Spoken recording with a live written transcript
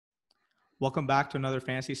Welcome back to another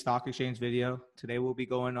Fantasy Stock Exchange video. Today we'll be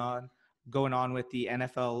going on with the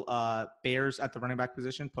NFL Bears at the running back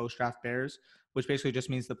position, post-draft Bears, which basically just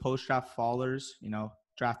means the post-draft fallers.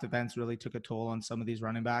 Draft events really took a toll on some of these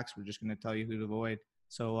running backs. We're just going to tell you who to avoid.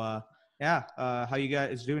 So, how you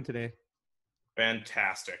guys doing today?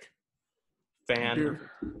 Fantastic.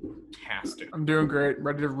 I'm doing great.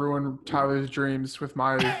 Ready to ruin Tyler's dreams with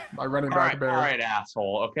my running back bear. All right,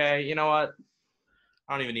 asshole. Okay, you know what?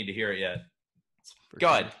 I don't even need to hear it yet. Go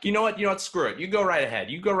ahead. You know what? Screw it. You go right ahead.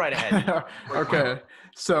 Okay.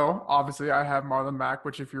 So obviously I have Marlon Mack,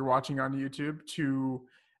 which if you're watching on YouTube,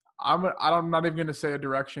 I'm not even going to say a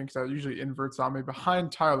direction because that usually inverts on me. Behind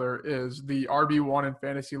Tyler is the RB1 in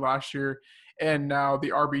fantasy last year and now the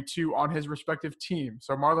RB2 on his respective team.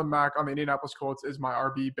 So Marlon Mack on the Indianapolis Colts is my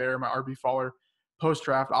RB bear, my RB faller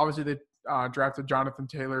post-draft. Obviously they drafted Jonathan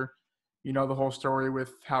Taylor. You know the whole story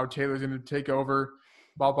with how Taylor's going to take over,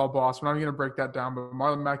 blah, blah, blah. So I'm not going to break that down. But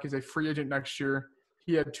Marlon Mack is a free agent next year.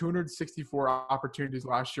 He had 264 opportunities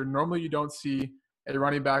last year. Normally you don't see a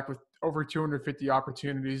running back with over 250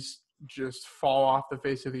 opportunities just fall off the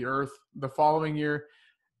face of the earth. The following year,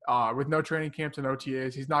 with no training camps and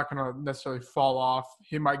OTAs, he's not going to necessarily fall off.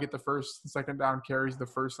 He might get the first and second down carries the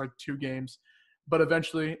first 2 games. But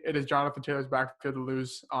eventually it is Jonathan Taylor's backfield to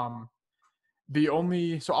lose.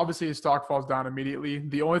 So obviously his stock falls down immediately.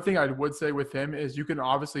 The only thing I would say with him is you can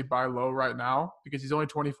obviously buy low right now because he's only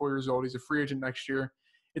 24 years old. He's a free agent next year.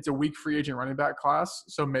 It's a weak free agent running back class.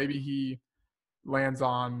 So maybe he lands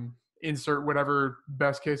on insert whatever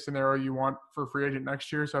best case scenario you want for free agent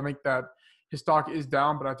next year. So I think that his stock is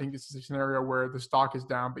down, but I think this is a scenario where the stock is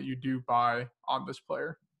down, but you do buy on this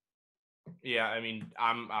player. Yeah, I mean,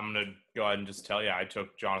 I'm going to go ahead and just tell you, I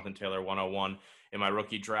took Jonathan Taylor 101 in my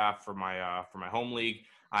rookie draft for my home league.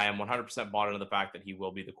 I am 100% bought into the fact that he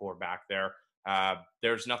will be the quarterback there.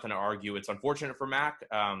 There's nothing to argue. It's unfortunate for Mac.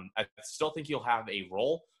 I still think he'll have a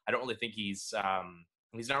role. I don't really think he's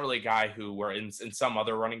not really a guy who, where in some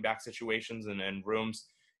other running back situations and rooms,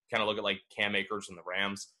 kind of look at like Cam Akers and the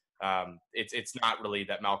Rams. It's not really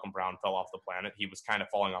that Malcolm Brown fell off the planet. He was kind of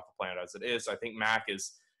falling off the planet as it is. I think Mac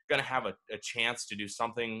is going to have a chance to do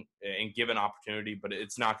something and give an opportunity, but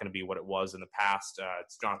it's not going to be what it was in the past.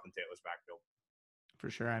 It's Jonathan Taylor's backfield. For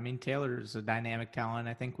sure. I mean, Taylor is a dynamic talent.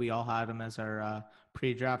 I think we all had him as our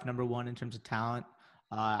pre-draft number 1 in terms of talent.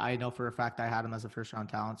 I know for a fact I had him as a first-round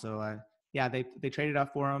talent. So, they traded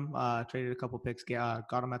up for him, traded a couple picks,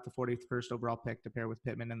 got him at the 41st overall pick to pair with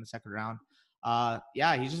Pittman in the second round.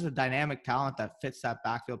 He's just a dynamic talent that fits that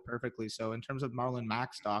backfield perfectly. So in terms of Marlon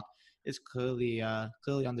Mack stock, is clearly on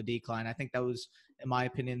the decline. I think that was, in my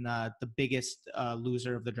opinion, the biggest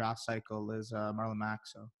loser of the draft cycle is Marlon Mack.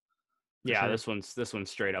 So yeah, sure. This one's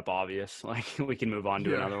straight up obvious. Like we can move on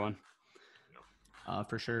to another one.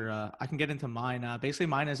 For sure. I can get into mine. Basically,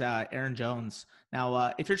 mine is Aaron Jones.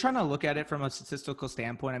 Now, if you're trying to look at it from a statistical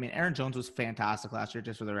standpoint, I mean, Aaron Jones was fantastic last year,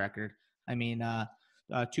 just for the record. I mean,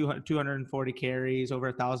 240 carries, over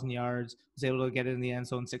 1,000 yards, was able to get it in the end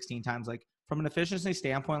zone 16 times. Like, from an efficiency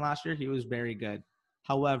standpoint last year, he was very good.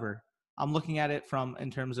 However, I'm looking at it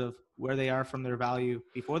in terms of where they are from their value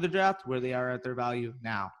before the draft, where they are at their value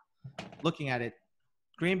now. Looking at it,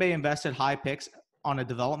 Green Bay invested high picks on a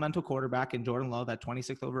developmental quarterback in Jordan Love at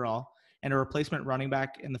 26th overall and a replacement running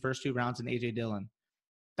back in the first 2 rounds in A.J. Dillon.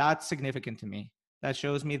 That's significant to me. That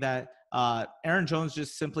shows me that Aaron Jones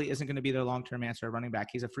just simply isn't going to be their long-term answer at running back.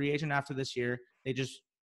 He's a free agent after this year. They just,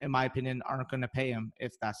 in my opinion, aren't going to pay him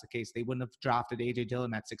if that's the case. They wouldn't have drafted A.J.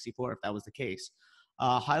 Dillon at 64 if that was the case.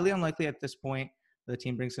 Highly unlikely at this point the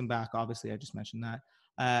team brings him back. Obviously, I just mentioned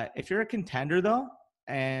that. If you're a contender, though,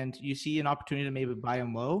 and you see an opportunity to maybe buy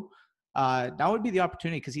him low, that would be the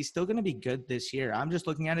opportunity because he's still going to be good this year. I'm just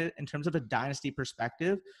looking at it in terms of a dynasty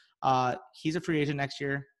perspective. He's a free agent next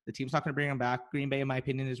year. The team's not going to bring him back. Green Bay, in my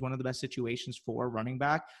opinion, is one of the best situations for running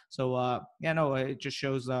back. So, it just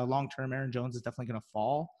shows long-term Aaron Jones is definitely going to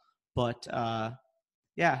fall. But,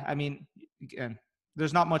 I mean, again,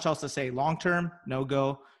 there's not much else to say. Long-term, no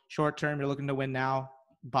go. Short-term, you're looking to win now.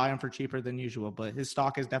 Buy him for cheaper than usual. But his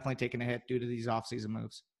stock is definitely taking a hit due to these offseason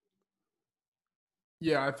moves.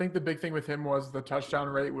 Yeah, I think the big thing with him was the touchdown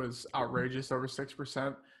rate was outrageous, over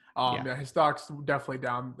 6%. His stock's definitely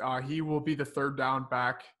down. He will be the third down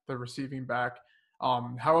back, the receiving back.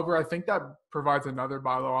 However, I think that provides another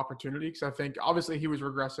buy low opportunity because I think obviously he was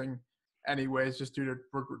regressing anyways just due to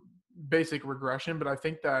basic regression, but I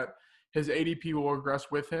think that his ADP will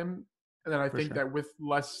regress with him. And then I think that with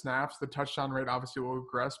less snaps, the touchdown rate obviously will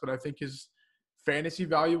regress, but I think his fantasy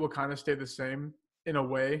value will kind of stay the same in a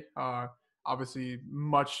way. Obviously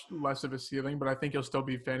much less of a ceiling, but I think he'll still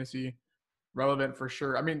be fantasy relevant for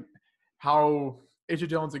sure. I mean, how AJ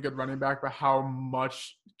Dillon's a good running back, but how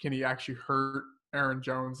much can he actually hurt Aaron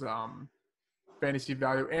Jones' fantasy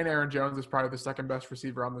value? And Aaron Jones is probably the second best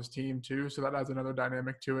receiver on this team too, so that adds another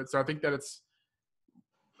dynamic to it. So I think that it's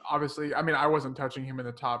obviously, I mean, I wasn't touching him in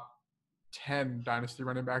the top 10 dynasty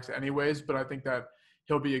running backs anyways, but I think that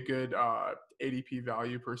he'll be a good ADP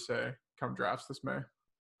value per se come drafts this May.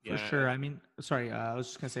 For sure. I mean, sorry, I was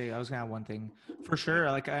just gonna say I was gonna have one thing for sure.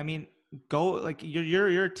 Like, I mean, go like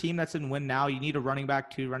you're a team that's in win now. You need a running back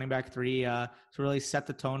 2, running back 3 to really set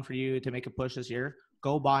the tone for you to make a push this year.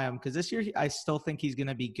 Go buy him because this year I still think he's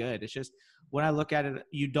gonna be good. It's just when I look at it,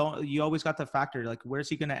 you always got the factor like where's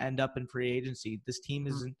he gonna end up in free agency? This team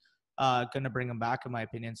isn't gonna bring him back in my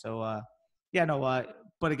opinion. So yeah, no.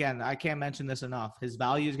 But again, I can't mention this enough. His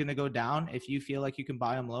value is going to go down. If you feel like you can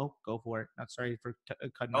buy him low, go for it. Not sorry for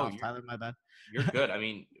cutting off, Tyler. My bad. You're good. I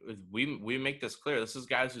mean, we make this clear. This is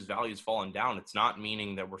guys whose value's fallen down. It's not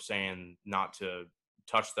meaning that we're saying not to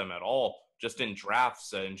touch them at all. Just in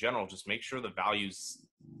drafts in general, just make sure the value's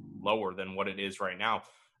lower than what it is right now.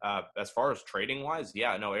 As far as trading wise,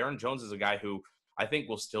 yeah, no. Aaron Jones is a guy who I think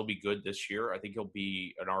will still be good this year. I think he'll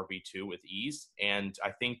be an RB2 with ease, and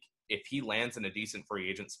I think if he lands in a decent free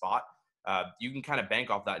agent spot, you can kind of bank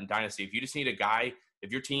off that in Dynasty. If you just need a guy,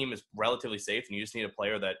 if your team is relatively safe and you just need a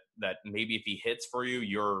player that maybe if he hits for you,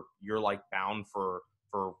 you're like bound for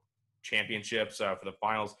championships, for the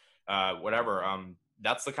finals, whatever.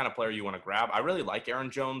 That's the kind of player you want to grab. I really like Aaron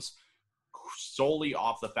Jones solely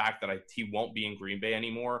off the fact that he won't be in Green Bay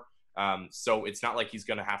anymore. So it's not like he's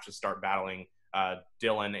going to have to start battling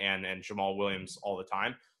Dylan and Jamal Williams all the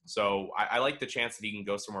time. So I like the chance that he can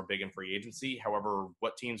go somewhere big in free agency. However,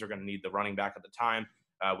 what teams are going to need the running back at the time,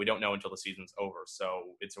 we don't know until the season's over. So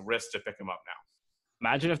it's a risk to pick him up now.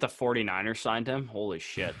 Imagine if the 49ers signed him. Holy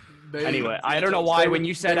shit. Anyway, I don't know why when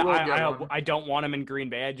you said I don't want him in Green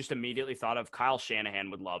Bay, I just immediately thought of Kyle Shanahan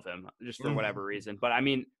would love him just for whatever reason. But, I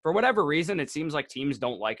mean, for whatever reason, it seems like teams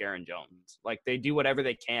don't like Aaron Jones. Like, they do whatever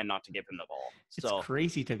they can not to give him the ball. It's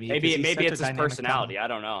crazy to me. Maybe it's his personality. I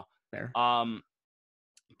don't know. Fair.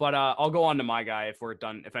 But I'll go on to my guy if we're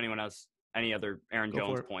done. If anyone has any other Aaron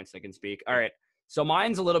Jones points, they can speak. All right. So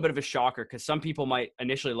mine's a little bit of a shocker because some people might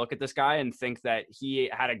initially look at this guy and think that he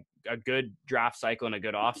had a good draft cycle and a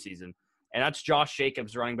good offseason. And that's Josh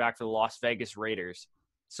Jacobs, running back for the Las Vegas Raiders.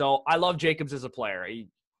 So I love Jacobs as a player.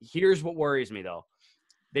 Here's what worries me, though.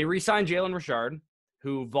 They re-signed Jalen Richard,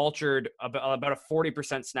 who vultured about a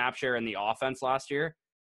 40% snap share in the offense last year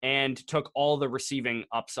and took all the receiving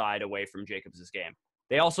upside away from Jacobs' game.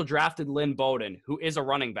 They also drafted Lynn Bowden, who is a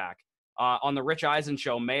running back. On the Rich Eisen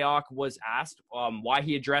show, Mayock was asked why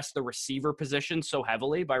he addressed the receiver position so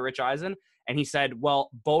heavily by Rich Eisen. And he said, well,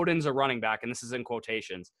 Bowden's a running back, and this is in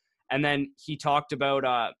quotations. And then he talked about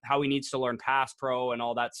how he needs to learn pass pro and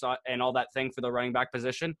all that thing for the running back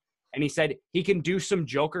position. And he said he can do some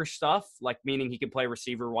joker stuff, like meaning he can play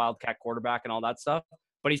receiver, wildcat quarterback, and all that stuff.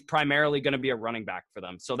 But he's primarily going to be a running back for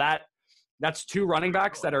them. So that's 2 running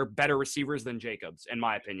backs that are better receivers than Jacobs, in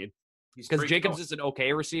my opinion. Because Jacobs is an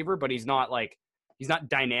okay receiver, but he's not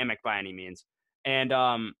dynamic by any means. And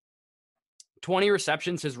 20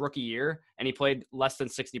 receptions his rookie year, and he played less than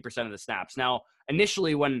 60% of the snaps. Now,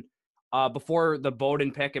 initially when before the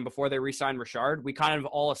Bowden pick and before they re-signed Richard, we kind of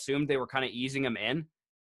all assumed they were kind of easing him in.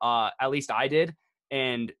 At least I did.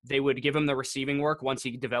 And they would give him the receiving work once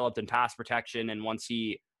he developed in pass protection and once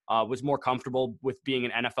he was more comfortable with being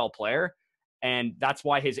an NFL player. And that's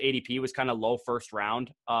why his ADP was kind of low first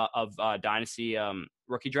round of Dynasty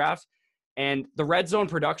rookie draft. And the red zone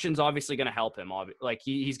production is obviously going to help him. Like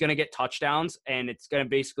he's going to get touchdowns, and it's going to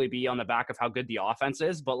basically be on the back of how good the offense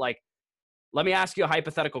is. But like, let me ask you a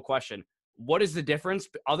hypothetical question. What is the difference,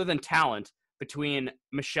 other than talent, between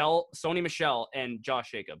Sony Michel and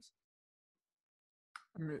Josh Jacobs?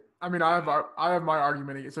 I mean, I have my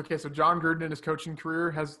argument. It's okay. So John Gruden in his coaching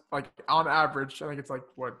career has, like, on average, I think it's like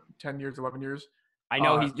 10 years, 11 years. I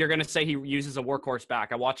know you're going to say he uses a workhorse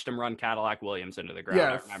back. I watched him run Cadillac Williams into the ground.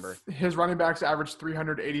 Yeah, I remember his running backs averaged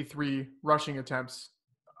 383 rushing attempts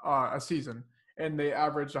a season, and they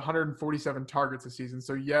averaged 147 targets a season.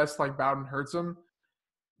 So yes, like Bowden hurts him,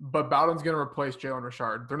 but Bowden's going to replace Jalen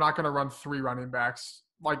Richard. They're not going to run 3 running backs.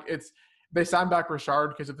 They signed back Richard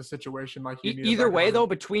because of the situation. Like either way, though,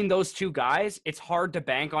 between those 2 guys, it's hard to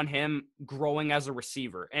bank on him growing as a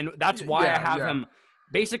receiver, and that's why I have him.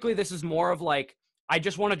 Basically, this is more of like I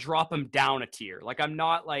just want to drop him down a tier. Like I'm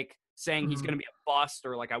not like saying he's going to be a bust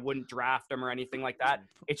or like I wouldn't draft him or anything like that.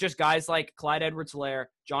 It's just guys like Clyde Edwards-Helaire,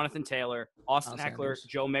 Jonathan Taylor, Austin Eckler,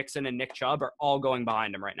 Joe Mixon, and Nick Chubb are all going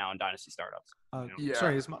behind him right now in Dynasty startups.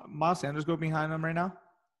 Sorry, is Miles Sanders going behind him right now?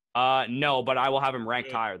 No, but I will have him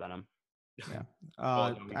ranked higher than him. Yeah. Well,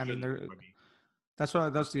 no, he I mean, shouldn't. that's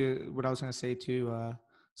what what I was going to say too.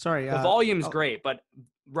 Sorry. The volume's Oh, great, but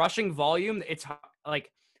rushing volume, it's like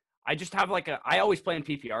I just have I always play in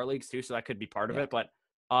PPR leagues too, so that could be part of yeah, it. But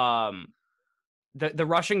the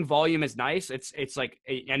rushing volume is nice. It's like,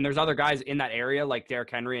 and there's other guys in that area like Derrick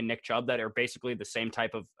Henry and Nick Chubb that are basically the same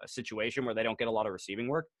type of situation where they don't get a lot of receiving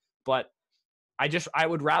work. But I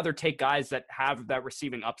would rather take guys that have that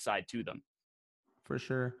receiving upside to them. for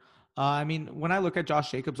sure. I mean, when I look at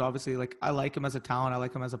Josh Jacobs, obviously, like I like him as a talent. I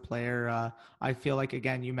like him as a player. I feel like,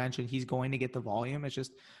 again, you mentioned he's going to get the volume. It's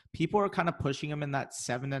just people are kind of pushing him in that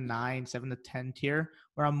 7 to 9, 7 to 10 tier,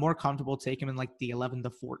 where I'm more comfortable taking him in like the 11 to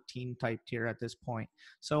 14 type tier at this point.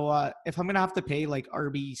 So if I'm going to have to pay like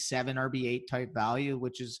RB7, RB8 type value,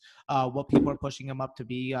 which is what people are pushing him up to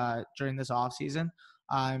be during this offseason,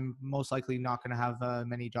 I'm most likely not going to have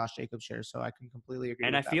many Josh Jacobs shares. So I can completely agree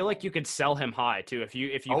And with I that. feel like you could sell him high too if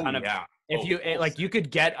you Oh, kind of yeah. like you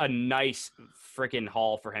could get a nice freaking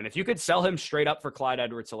haul for him. If you could sell him straight up for Clyde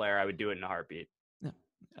Edwards-Helaire, I would do it in a heartbeat. Yeah.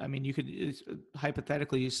 I mean, you could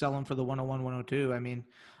hypothetically you sell him for the 101, 102. I mean,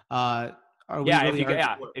 are we Yeah, really?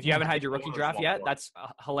 if you haven't had your rookie draft yet, that's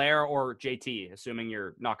Hilaire or JT, assuming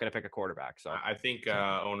you're not going to pick a quarterback. So I think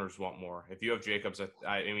owners want more. If you have Jacobs,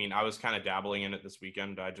 I mean, I was kind of dabbling in it this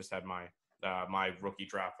weekend. I just had my my rookie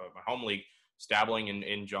draft of my home league, dabbling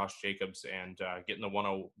in Josh Jacobs, and getting the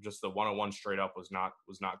 101 straight up was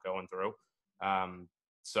not going through.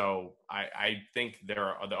 So I think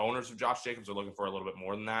the owners of Josh Jacobs are looking for a little bit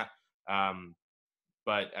more than that.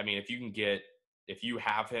 But I mean, if you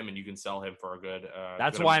have him and you can sell him for a good,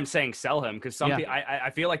 that's why I'm saying sell him, because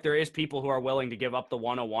I feel like there is people who are willing to give up the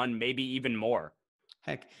 101, maybe even more.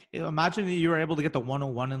 Heck, imagine you were able to get the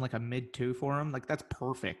 101 in like a mid 2 for him. Like that's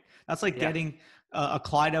perfect. That's like getting a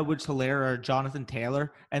Clyde Edwards-Helaire or Jonathan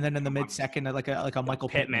Taylor, and then in the mid second like a Michael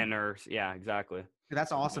Pittman. or exactly.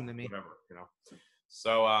 That's awesome to me. Whatever, you know.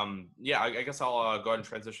 So yeah, I guess I'll go ahead and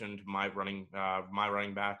transition to my running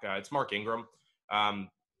back. It's Mark Ingram.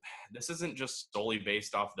 This isn't just solely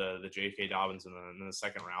based off the J.K. Dobbins in the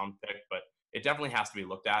second round pick, but it definitely has to be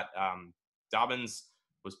looked at. Dobbins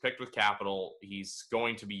was picked with capital. He's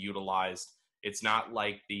going to be utilized. It's not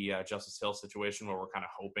like the Justice Hill situation where we're kind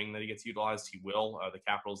of hoping that he gets utilized. He will. The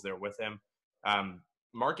capital's there with him.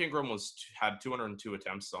 Mark Ingram had 202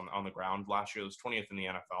 attempts on the ground last year. It was 20th in the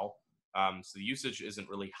NFL. So the usage isn't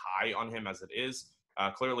really high on him as it is.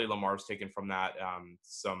 Clearly, Lamar's taken from that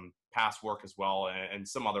some pass work as well, and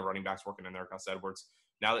some other running backs working in there, Gus Edwards.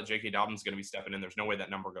 Now that J.K. Dobbins is going to be stepping in, there's no way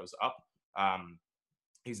that number goes up.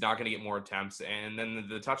 He's not going to get more attempts. And then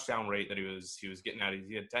the touchdown rate that he was getting at,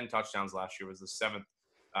 he had 10 touchdowns last year, was the 7th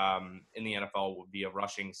in the NFL via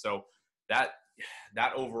rushing. So that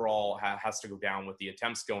overall has to go down with the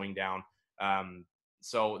attempts going down.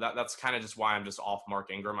 So that's kind of just why I'm just off Mark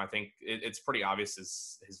Ingram. I think it's pretty obvious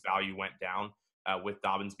his value went down with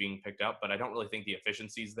Dobbins being picked up, but I don't really think the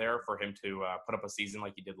efficiency is there for him to put up a season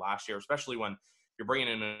like he did last year, especially when you're bringing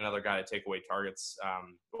in another guy to take away targets,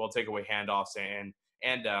 take away handoffs and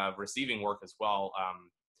receiving work as well.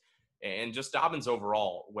 And just Dobbins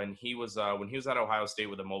overall, when he was at Ohio State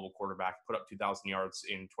with a mobile quarterback, put up 2,000 yards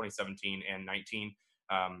in 2017 and 19.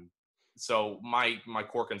 So my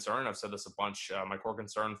core concern, I've said this a bunch, my core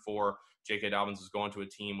concern for J.K. Dobbins was going to a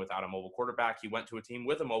team without a mobile quarterback. He went to a team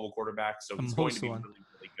with a mobile quarterback, so he's going to be really,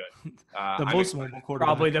 really good. The most mobile quarterback.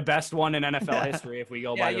 Probably the best one in NFL history if we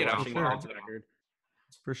go by the rushing yards record.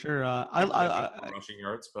 For sure. Rushing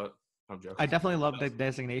yards, but I'm joking. I definitely love the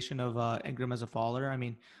designation of Ingram as a faller. I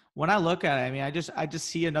mean, when I look at it, I mean, I just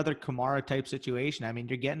see another Kamara type situation. I mean,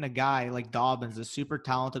 you're getting a guy like Dobbins, a super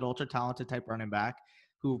talented, ultra talented type running back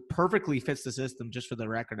who perfectly fits the system, just for the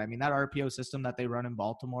record. I mean, that RPO system that they run in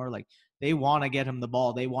Baltimore, like they want to get him the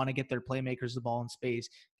ball. They want to get their playmakers the ball in space.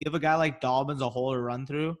 Give a guy like Dobbins a hole to run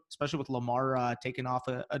through, especially with Lamar taking off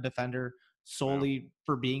a defender solely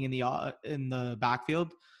for being in the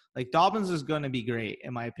backfield. Like Dobbins is going to be great,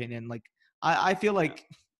 in my opinion. Like I feel like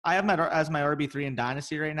I have him as my RB3 in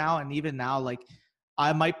Dynasty right now. And even now, like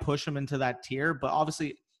I might push him into that tier, but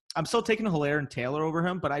obviously I'm still taking Hilaire and Taylor over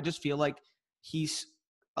him, but I just feel like he's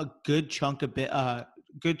a good chunk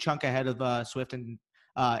ahead of Swift and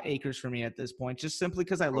Akers for me at this point, just simply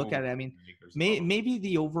because I look at it. I mean, maybe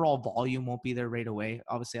the overall volume won't be there right away.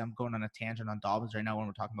 Obviously, I'm going on a tangent on Dobbins right now when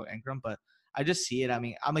we're talking about Ingram, but I just see it. I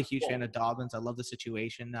mean, I'm a huge fan of Dobbins. I love the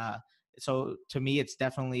situation. So to me, it's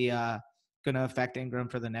definitely going to affect Ingram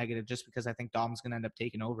for the negative, just because I think Dobbins going to end up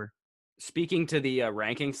taking over. Speaking to the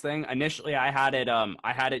rankings thing, initially I had it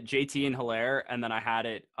JT and Hilaire, and then I had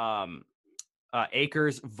it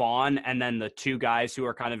Akers, Vaughn, and then the two guys who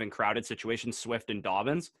are kind of in crowded situations, Swift and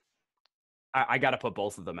Dobbins. I got to put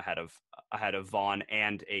both of them ahead of Vaughn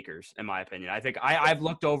and Akers, in my opinion. I think I've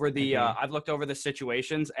looked over the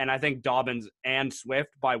situations, and I think Dobbins and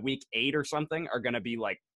Swift by week 8 or something are going to be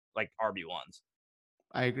like RB1s.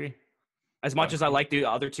 I agree. As much as I like the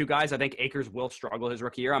other two guys, I think Akers will struggle his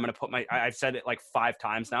rookie year. I'm going to put I've said it like 5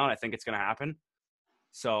 times now, and I think it's going to happen.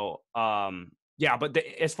 So, yeah, but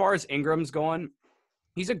as far as Ingram's going,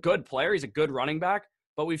 he's a good player. He's a good running back.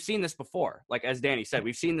 But we've seen this before. Like, as Danny said,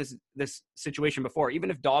 we've seen this situation before.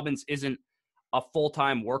 Even if Dobbins isn't a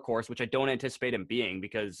full-time workhorse, which I don't anticipate him being,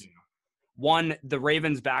 because one, the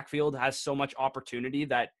Ravens backfield has so much opportunity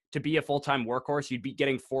that to be a full-time workhorse, you'd be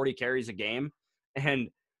getting 40 carries a game. And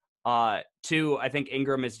two, I think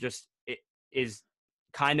Ingram is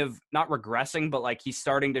kind of not regressing, but like he's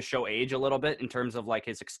starting to show age a little bit in terms of like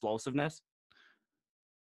his explosiveness.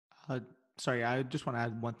 Sorry, I just want to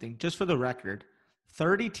add one thing. Just for the record,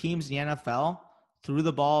 30 teams in the NFL threw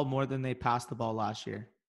the ball more than they passed the ball last year.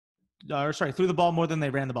 Threw the ball more than they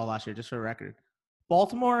ran the ball last year, just for the record.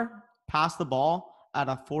 Baltimore passed the ball at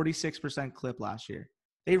a 46% clip last year.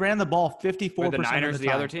 They ran the ball 54% Were the Niners of the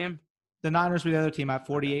time. other team? The Niners were the other team at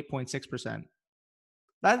 48.6%.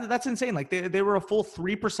 That's insane. Like they were a full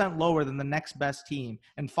 3% lower than the next best team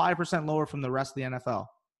and 5% lower from the rest of the NFL.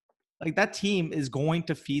 Like, that team is going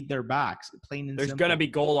to feed their backs, plain and simple. There's going to be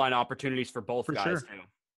goal line opportunities for both guys, sure. too.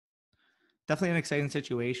 Definitely an exciting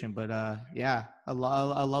situation, but yeah, I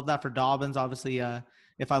love that for Dobbins. Obviously,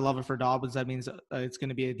 if I love it for Dobbins, that means it's going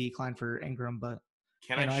to be a decline for Ingram. But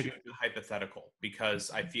can I shoot a hypothetical? Because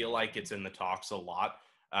I feel like it's in the talks a lot.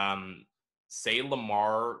 Say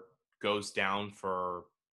Lamar goes down for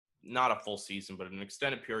not a full season, but an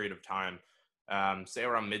extended period of time. Say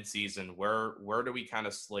around midseason, where do we kind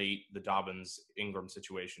of slate the Dobbins Ingram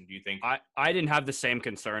situation? Do you think? I didn't have the same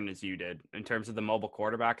concern as you did in terms of the mobile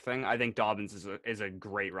quarterback thing. I think Dobbins is a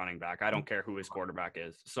great running back. I don't care who his quarterback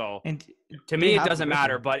is. So to me, it doesn't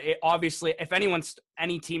matter. But obviously, if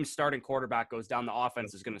any team's starting quarterback goes down, the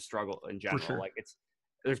offense is going to struggle in general. Sure. Like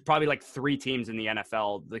there's probably like 3 teams in the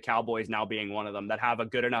NFL, the Cowboys now being one of them, that have a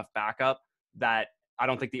good enough backup that I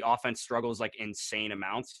don't think the offense struggles like insane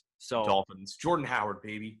amounts. So Dolphins, Jordan Howard,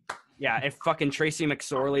 baby. Yeah, if fucking Tracy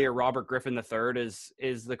McSorley or Robert Griffin III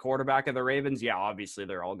is the quarterback of the Ravens, yeah, obviously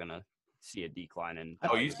they're all gonna see a decline in.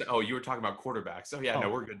 You were talking about quarterbacks. Oh yeah,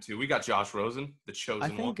 no, we're good too. We got Josh Rosen, the chosen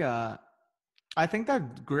one. I think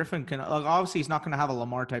that Griffin can. Obviously, he's not going to have a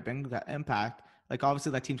Lamar type impact. Like,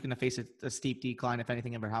 obviously, that team's going to face a steep decline if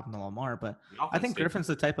anything ever happened to Lamar. But I think Griffin's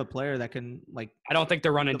the type of player that can, like. I don't think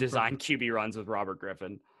they're running design QB runs with Robert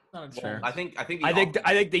Griffin. Sure. I think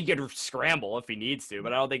they could scramble if he needs to,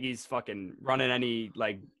 but I don't think he's fucking running any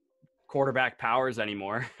like quarterback powers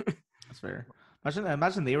anymore. That's fair.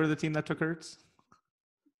 Imagine they were the team that took Hurts.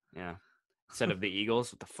 Yeah. Instead of the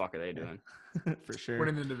Eagles, what the fuck are they doing? For sure.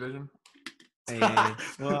 Winning the division. Hey.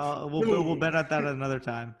 Well, we'll bet at that another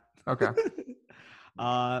time. Okay.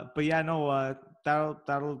 But yeah, no.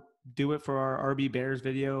 That'll do it for our RB Bears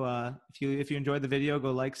video. If you enjoyed the video,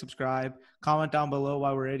 go like, subscribe, comment down below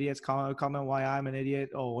why we're idiots. Comment why I'm an idiot.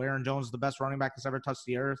 Oh, Aaron Jones is the best running back that's ever touched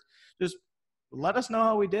the earth. Just let us know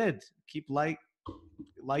how we did. Keep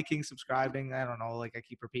liking, subscribing. I don't know. Like, I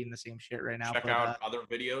keep repeating the same shit right now. Check out other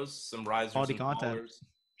videos, some risers, quality some content. Followers.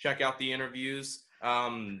 Check out the interviews.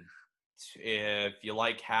 If you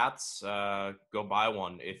like hats, go buy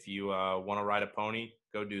one. If you want to ride a pony,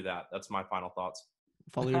 go do that. That's my final thoughts.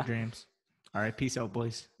 Follow your dreams. All right. Peace out,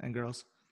 boys and girls.